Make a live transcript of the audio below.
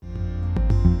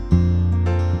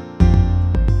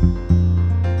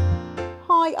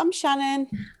I'm Shannon.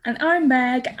 And I'm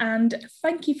Meg, and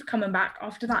thank you for coming back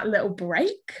after that little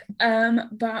break.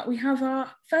 But we have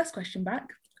our first question back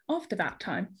after that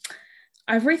time.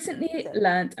 I've recently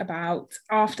learnt about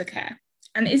aftercare.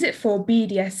 And is it for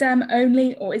BDSM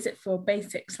only, or is it for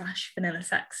basic/vanilla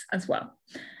sex as well?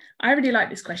 I really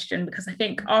like this question because I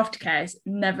think aftercare is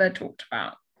never talked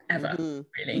about ever,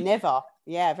 really. Never.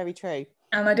 Yeah, very true.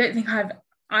 And I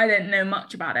don't know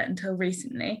much about it until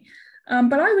recently.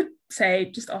 But I would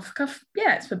say just off the cuff,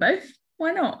 yeah, it's for both.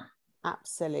 Why not?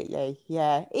 Absolutely.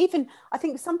 Yeah. Even I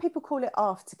think some people call it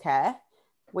aftercare,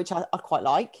 which I quite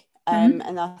like.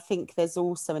 And I think there's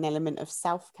also an element of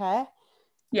self-care.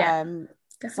 Yeah.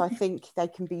 So I think they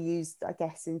can be used, I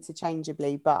guess,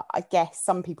 interchangeably, but I guess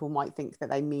some people might think that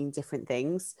they mean different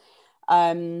things.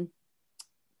 But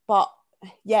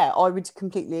yeah, I would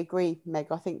completely agree, Meg.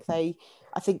 I think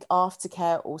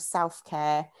aftercare or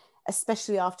self-care,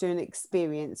 especially after an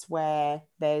experience where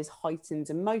there's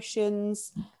heightened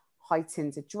emotions,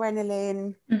 heightened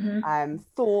adrenaline,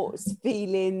 thoughts,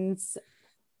 feelings,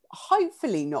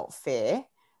 hopefully not fear,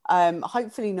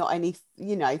 hopefully not any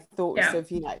thoughts of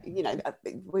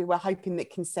we were hoping that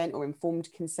consent or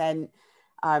informed consent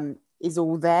is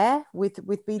all there with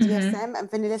BDSM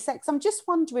and vanilla sex. I'm just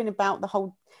wondering about the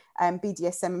whole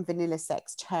BDSM and vanilla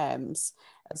sex terms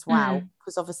as well,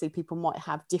 because obviously people might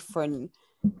have different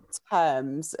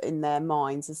terms in their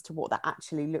minds as to what that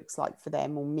actually looks like for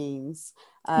them or means.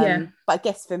 But I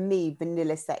guess for me,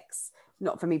 vanilla sex,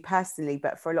 not for me personally,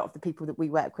 but for a lot of the people that we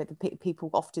work with, people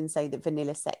often say that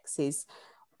vanilla sex is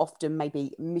often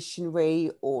maybe missionary,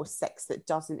 or sex that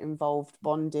doesn't involve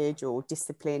bondage or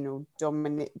discipline or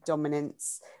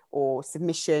dominance or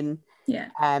submission.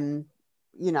 That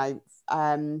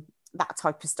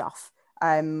type of stuff.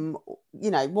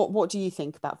 What do you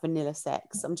think about vanilla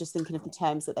sex? I'm just thinking of the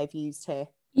terms that they've used here.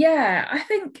 I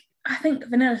think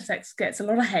vanilla sex gets a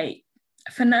lot of hate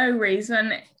for no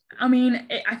reason. I mean,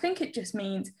 I think it just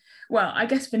means, well, I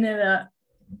guess vanilla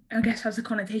has a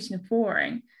connotation of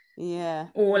boring,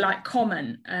 or like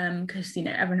common, because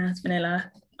everyone has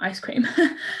vanilla ice cream.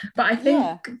 But I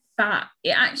think that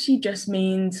it actually just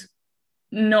means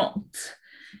not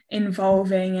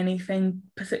involving anything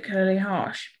particularly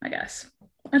harsh, I guess.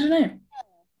 I don't know.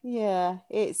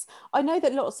 I know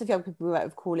that lots of young people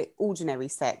call it ordinary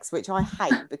sex, which I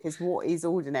hate because what is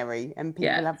ordinary? And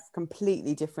people have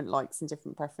completely different likes and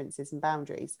different preferences and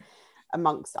boundaries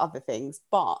amongst other things.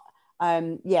 But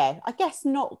I guess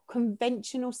not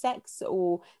conventional sex,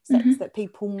 or sex that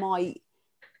people might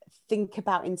think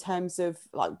about in terms of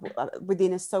like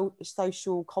within a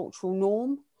social cultural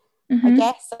norm. I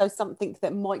guess so, something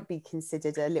that might be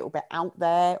considered a little bit out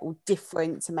there or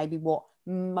different to maybe what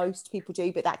most people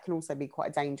do, but that can also be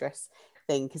quite a dangerous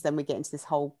thing, because then we get into this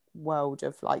whole world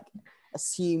of like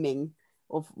assuming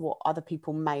of what other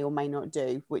people may or may not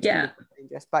do, which can be quite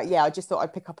dangerous. But I just thought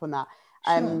I'd pick up on that.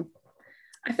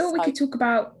 I thought we could talk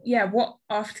about what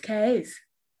aftercare is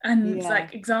and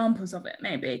like examples of it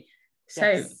maybe.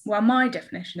 So my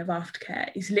definition of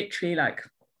aftercare is literally like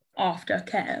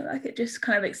aftercare, like it just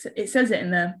kind of it says it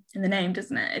in the name,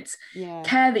 doesn't it? It's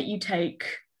care that you take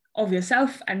of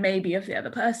yourself and maybe of the other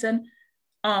person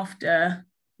after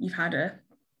you've had a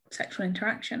sexual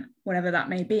interaction, whatever that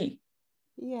may be.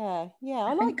 I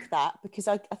like that, because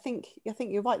I think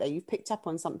you're right there. You've picked up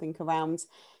on something around,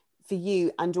 for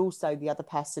you and also the other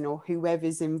person or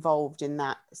whoever's involved in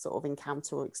that sort of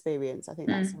encounter or experience. I think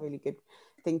that's a really good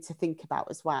thing to think about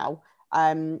as well.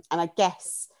 And I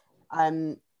guess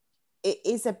it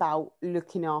is about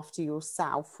looking after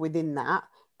yourself within that,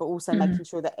 but also making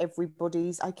sure that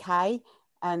everybody's okay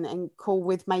and cool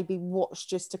with maybe what's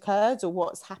just occurred or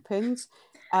what's happened.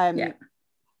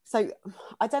 So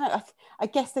I don't know, I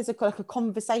guess there's a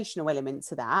conversational element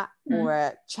to that, or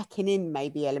a checking in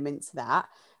maybe element to that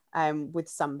with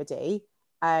somebody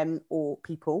or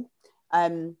people.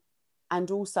 And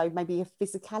also maybe a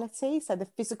physicality, so the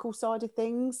physical side of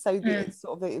things, so the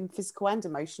sort of the physical and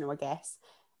emotional, I guess,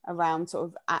 around sort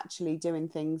of actually doing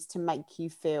things to make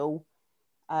you feel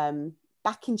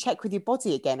back in check with your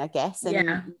body again, I guess,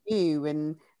 and you,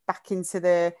 and back into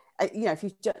the if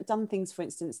you've done things, for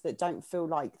instance, that don't feel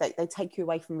like they take you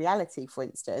away from reality, for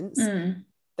instance,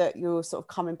 that you're sort of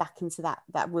coming back into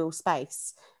that real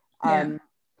space.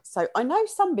 So I know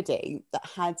somebody that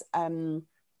had an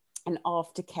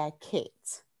aftercare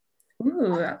kit.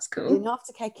 Ooh, that's cool. An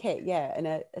aftercare kit,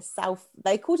 and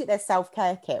they called it their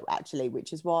self-care kit, actually,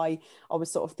 which is why I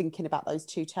was sort of thinking about those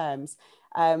two terms.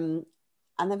 And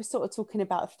and they were sort of talking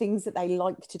about things that they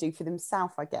like to do for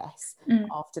themselves, I guess,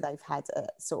 after they've had a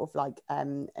sort of like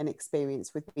an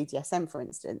experience with BDSM, for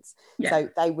instance. So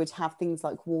they would have things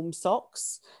like warm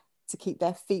socks to keep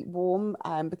their feet warm,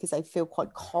 because they feel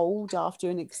quite cold after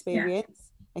an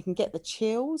experience. They can get the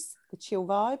chill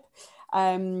vibe.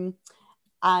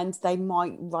 And they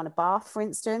might run a bath, for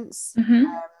instance,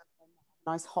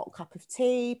 nice hot cup of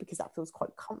tea, because that feels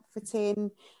quite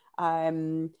comforting.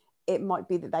 It might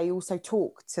be that they also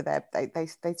talk to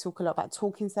they talk a lot about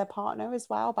talking to their partner as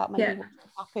well, about maybe what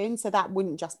happened. So that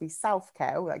wouldn't just be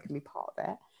self-care, that can be part of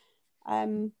it.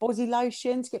 Body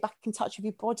lotion to get back in touch with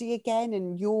your body again,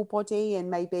 and your body,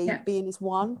 and maybe being as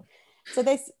one. So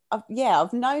there's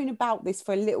I've known about this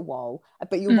for a little while,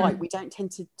 but you're right, we don't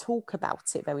tend to talk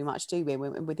about it very much, do we,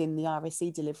 within the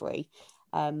RSE delivery?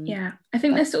 I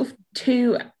think there's sort of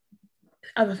two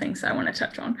other things that I want to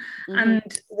touch on, and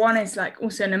one is like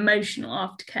also an emotional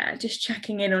aftercare, just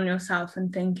checking in on yourself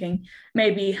and thinking,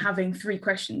 maybe having 3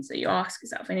 questions that you ask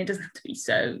yourself, and it doesn't have to be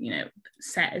so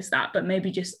set as that, but maybe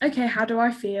just, okay, how do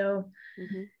I feel,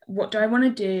 what do I want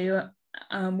to do,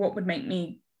 what would make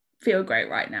me feel great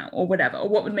right now, or whatever, or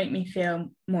what would make me feel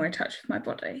more in touch with my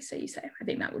body, so you say. I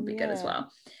think that would be good as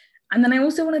well. And then I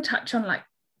also want to touch on like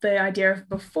the idea of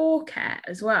before care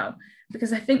as well,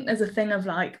 because I think there's a thing of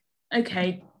like,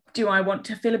 okay, do I want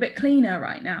to feel a bit cleaner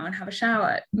right now and have a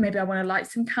shower? Maybe I want to light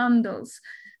some candles,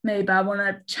 maybe I want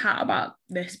to chat about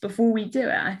this before we do it.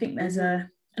 I think there's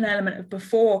an element of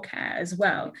before care as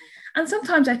well, and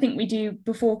sometimes I think we do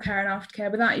before care and after care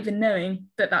without even knowing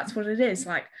that that's what it is,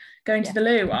 like going to the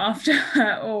loo after,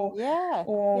 or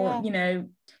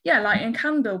lighting a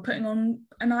candle, putting on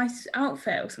a nice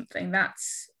outfit or something.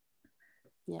 That's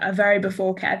a very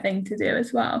before care thing to do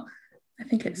as well. I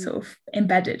think it's sort of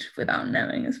embedded without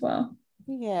knowing as well.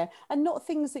 Yeah, and not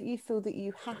things that you feel that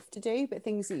you have to do, but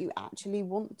things that you actually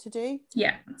want to do.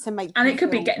 Yeah, to make. And it could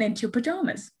be getting into your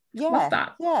pajamas. Love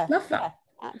that. Love that.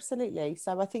 Absolutely.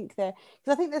 So I think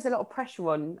there's a lot of pressure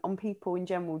on people in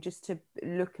general just to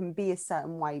look and be a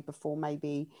certain way before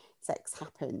maybe sex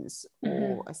happens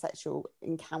or a sexual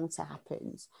encounter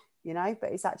happens,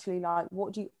 but it's actually like,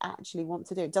 what do you actually want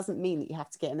to do? It doesn't mean that you have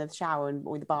to get in the shower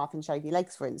or the bath and shave your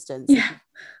legs, for instance.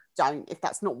 If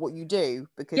that's not what you do,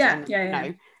 because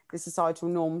the societal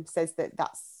norm says that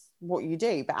that's what you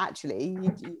do, but actually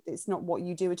it's not what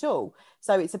you do at all.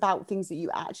 So it's about things that you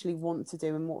actually want to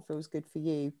do and what feels good for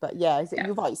you. But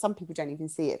you're right, some people don't even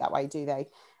see it that way, do they?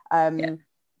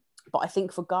 But I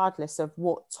think regardless of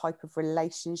what type of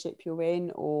relationship you're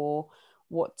in, or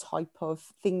what type of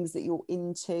things that you're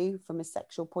into from a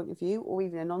sexual point of view, or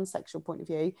even a non-sexual point of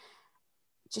view,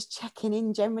 just checking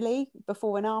in generally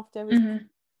before and after is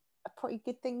a pretty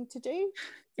good thing to do.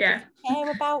 Just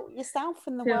care about yourself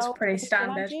and the Feels world. Pretty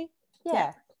standard.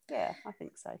 Yeah, I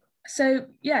think so. So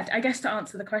I guess to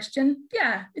answer the question,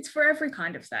 it's for every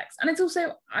kind of sex, and it's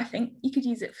also, I think you could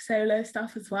use it for solo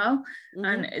stuff as well,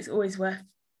 and it's always worth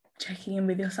checking in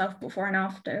with yourself before and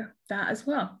after that as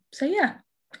well. So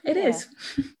it is.